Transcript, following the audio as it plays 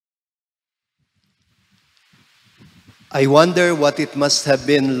I wonder what it must have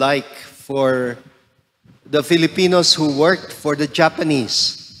been like for the Filipinos who worked for the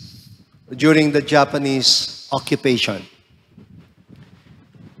Japanese during the Japanese occupation.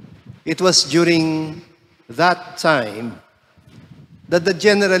 It was during that time that the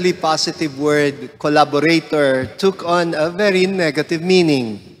generally positive word collaborator took on a very negative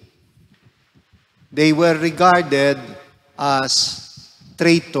meaning. They were regarded as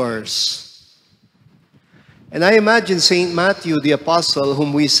traitors. And I imagine St. Matthew, the apostle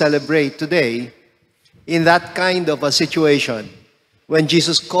whom we celebrate today, in that kind of a situation, when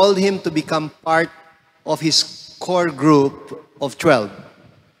Jesus called him to become part of his core group of 12.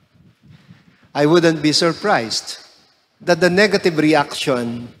 I wouldn't be surprised that the negative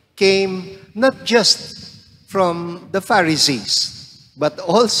reaction came not just from the Pharisees, but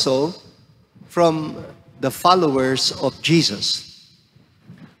also from the followers of Jesus.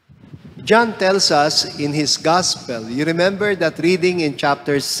 John tells us in his gospel, you remember that reading in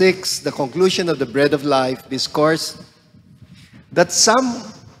chapter 6, the conclusion of the Bread of Life discourse, that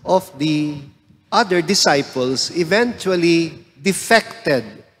some of the other disciples eventually defected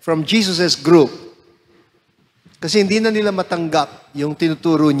from Jesus' group kasi hindi na nila matanggap yung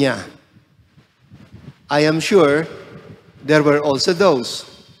tinuturo niya. I am sure there were also those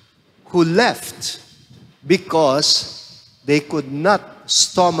who left because they could not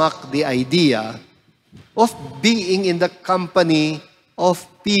stomach the idea of being in the company of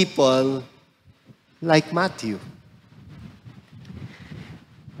people like Matthew.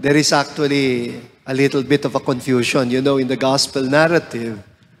 There is actually a little bit of a confusion, in the gospel narrative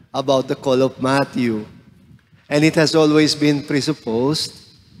about the call of Matthew. And it has always been presupposed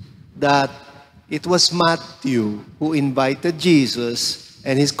that it was Matthew who invited Jesus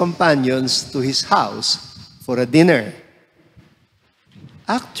and his companions to his house for a dinner.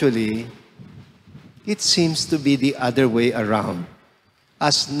 Actually, it seems to be the other way around,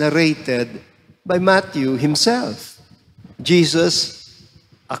 as narrated by Matthew himself. Jesus,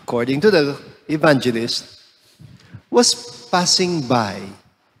 according to the evangelist, was passing by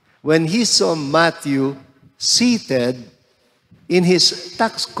when he saw Matthew seated in his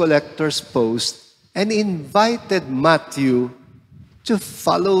tax collector's post and invited Matthew to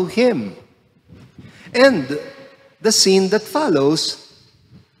follow him. And the scene that follows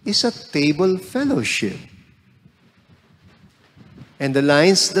is a table fellowship. And the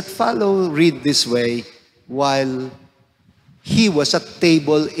lines that follow read this way, while he was at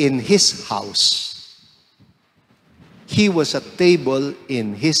table in his house. He was at table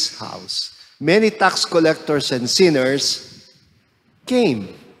in his house. Many tax collectors and sinners came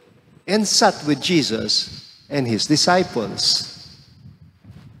and sat with Jesus and his disciples.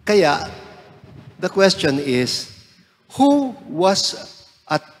 Kaya, the question is, who was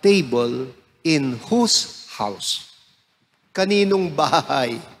at table in whose house? Kaninong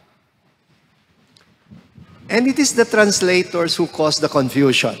bahay? And it is the translators who cause the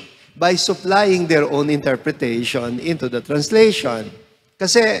confusion by supplying their own interpretation into the translation.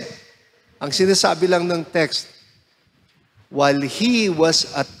 Kasi, ang sinasabi lang ng text, while he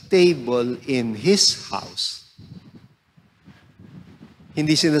was at table in his house.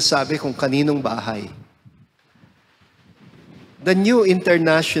 Hindi sinasabi kung kaninong bahay. The New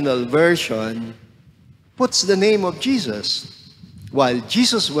International Version puts the name of Jesus, while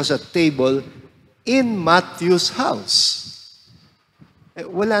Jesus was at table in Matthew's house.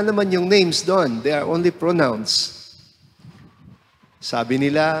 Wala naman yung names doon. They are only pronouns. Sabi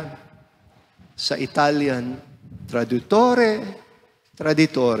nila sa Italian, traduttore,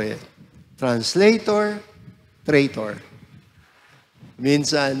 traditore, translator, traitor.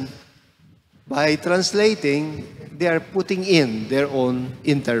 Minsan, by translating, they are putting in their own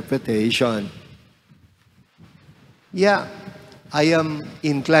interpretation. Yeah, I am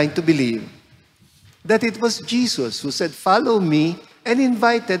inclined to believe that it was Jesus who said, "Follow me," and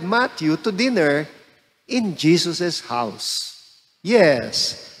invited Matthew to dinner in Jesus' house.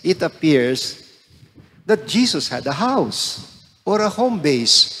 Yes, it appears that Jesus had a house or a home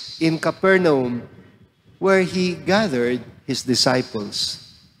base in Capernaum where he gathered his disciples.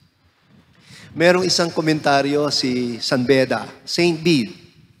 Merong isang komentaryo si San Beda, Saint Bede,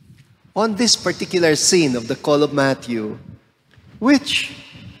 on this particular scene of the call of Matthew, which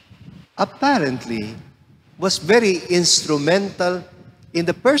apparently was very instrumental in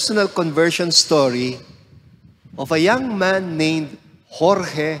the personal conversion story of a young man named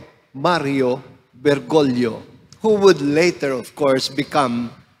Jorge Mario Bergoglio, who would later, of course,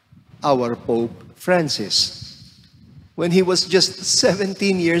 become our Pope Francis. When he was just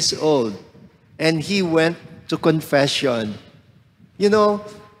 17 years old, and he went to confession.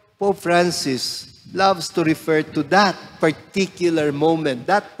 Pope Francis loves to refer to that particular moment,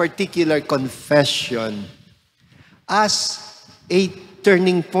 that particular confession as a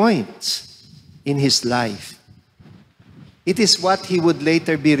turning point in his life. It is what he would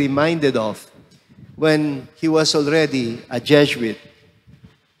later be reminded of when he was already a Jesuit.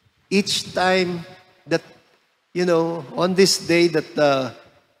 Each time that, on this day that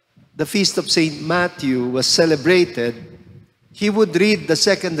the feast of St. Matthew was celebrated, he would read the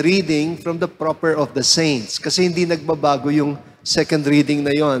second reading from the Proper of the Saints. Kasi hindi nagbabago yung second reading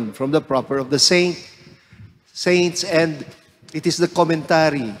na yon, from the Proper of the Saints, and it is the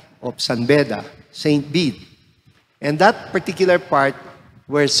commentary of San Beda, Saint Bede. And that particular part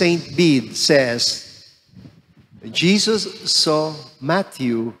where Saint Bede says, Jesus saw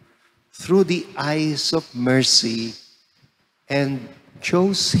Matthew through the eyes of mercy and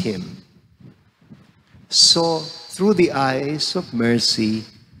chose him. Saw through the eyes of mercy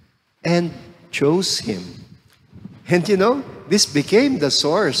and chose him. And this became the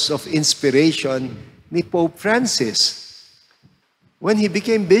source of inspiration ni Pope Francis. When he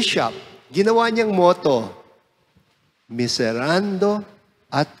became bishop, ginawa niyang motto, Miserando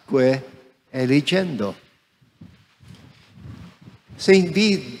atque eligendo. Saint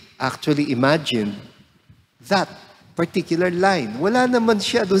Bede actually imagined that particular line. Wala naman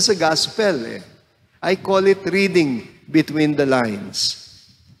siya dun sa gospel eh. I call it reading between the lines.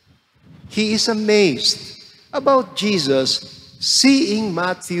 He is amazed about Jesus seeing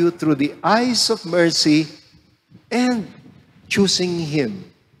Matthew through the eyes of mercy and choosing him.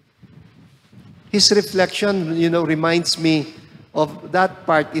 His reflection, reminds me of that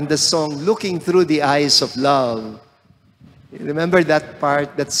part in the song, Looking Through the Eyes of Love. Remember that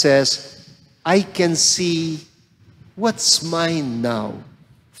part that says, I can see what's mine now,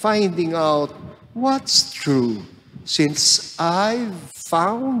 finding out what's true, since I've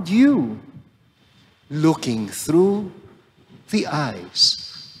found you, looking through the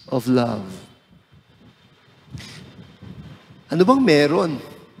eyes of love. Ano bang meron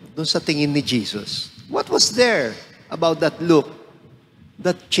doon sa tingin ni Jesus? What was there about that look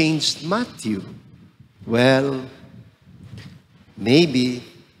that changed Matthew? Well, maybe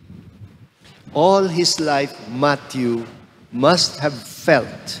all his life Matthew must have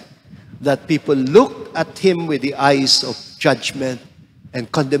felt that people looked at him with the eyes of judgment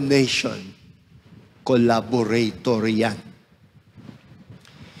and condemnation. Collaborator yan.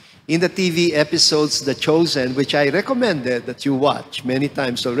 In the TV episodes, The Chosen, which I recommended that you watch many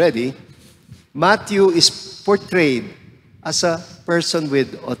times already, Matthew is portrayed as a person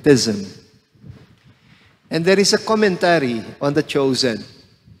with autism. And there is a commentary on The Chosen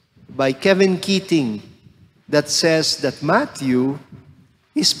by Kevin Keating that says that Matthew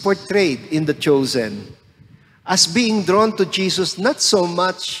is portrayed in The Chosen as being drawn to Jesus not so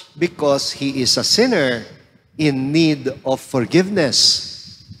much because he is a sinner in need of forgiveness.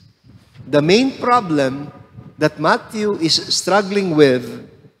 The main problem that Matthew is struggling with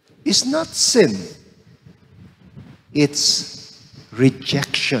is not sin. It's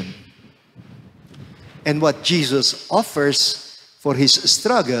rejection. And what Jesus offers for his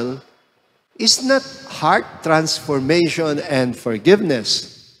struggle is not heart transformation and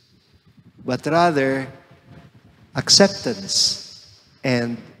forgiveness, but rather acceptance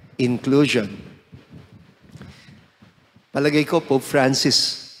and inclusion. Palagay ko, Pope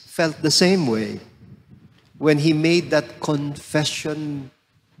Francis felt the same way when he made that confession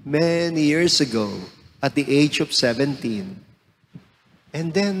many years ago at the age of 17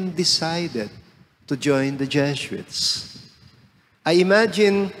 and then decided to join the Jesuits. I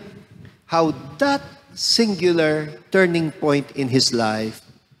imagine how that singular turning point in his life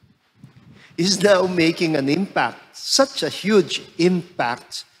is now making an impact, such a huge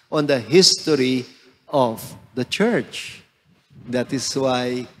impact on the history of the church. That is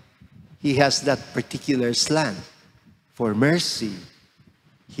why he has that particular slant for mercy.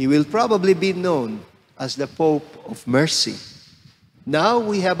 He will probably be known as the Pope of Mercy. Now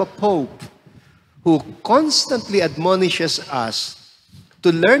we have a Pope who constantly admonishes us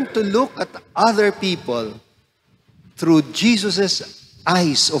to learn to look at other people through Jesus'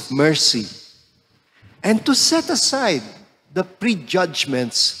 eyes of mercy and to set aside the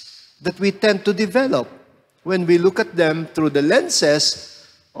prejudgments that we tend to develop when we look at them through the lenses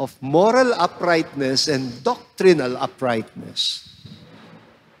of moral uprightness and doctrinal uprightness.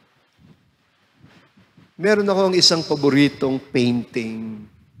 Meron akong isang paboritong painting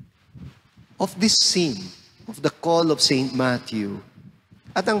of this scene, of the call of St. Matthew.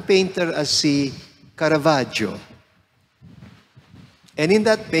 At ang painter as si Caravaggio. And in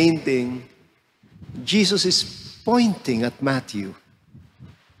that painting, Jesus is pointing at Matthew.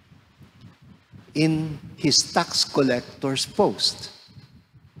 in his tax collector's post.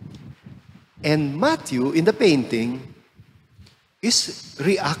 And Matthew, in the painting, is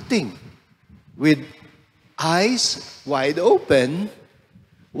reacting with eyes wide open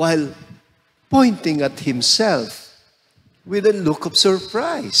while pointing at himself with a look of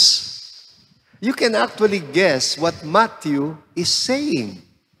surprise. You can actually guess what Matthew is saying.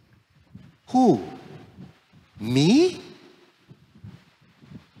 Who? Me?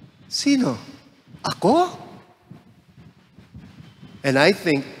 Sino? Ako? And I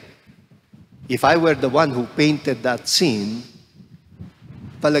think, if I were the one who painted that scene,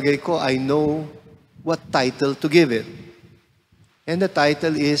 palagay ko, I know what title to give it. And the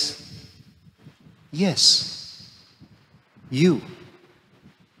title is, Yes, You.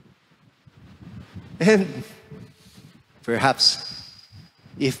 And perhaps,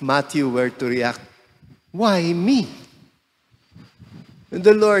 if Matthew were to react, why me? And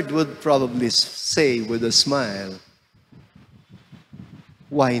the Lord would probably say with a smile,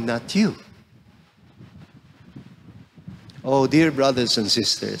 why not you? Oh, dear brothers and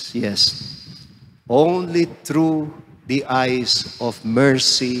sisters, yes, only through the eyes of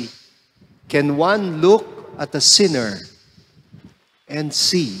mercy can one look at a sinner and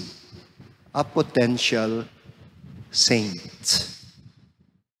see a potential saint.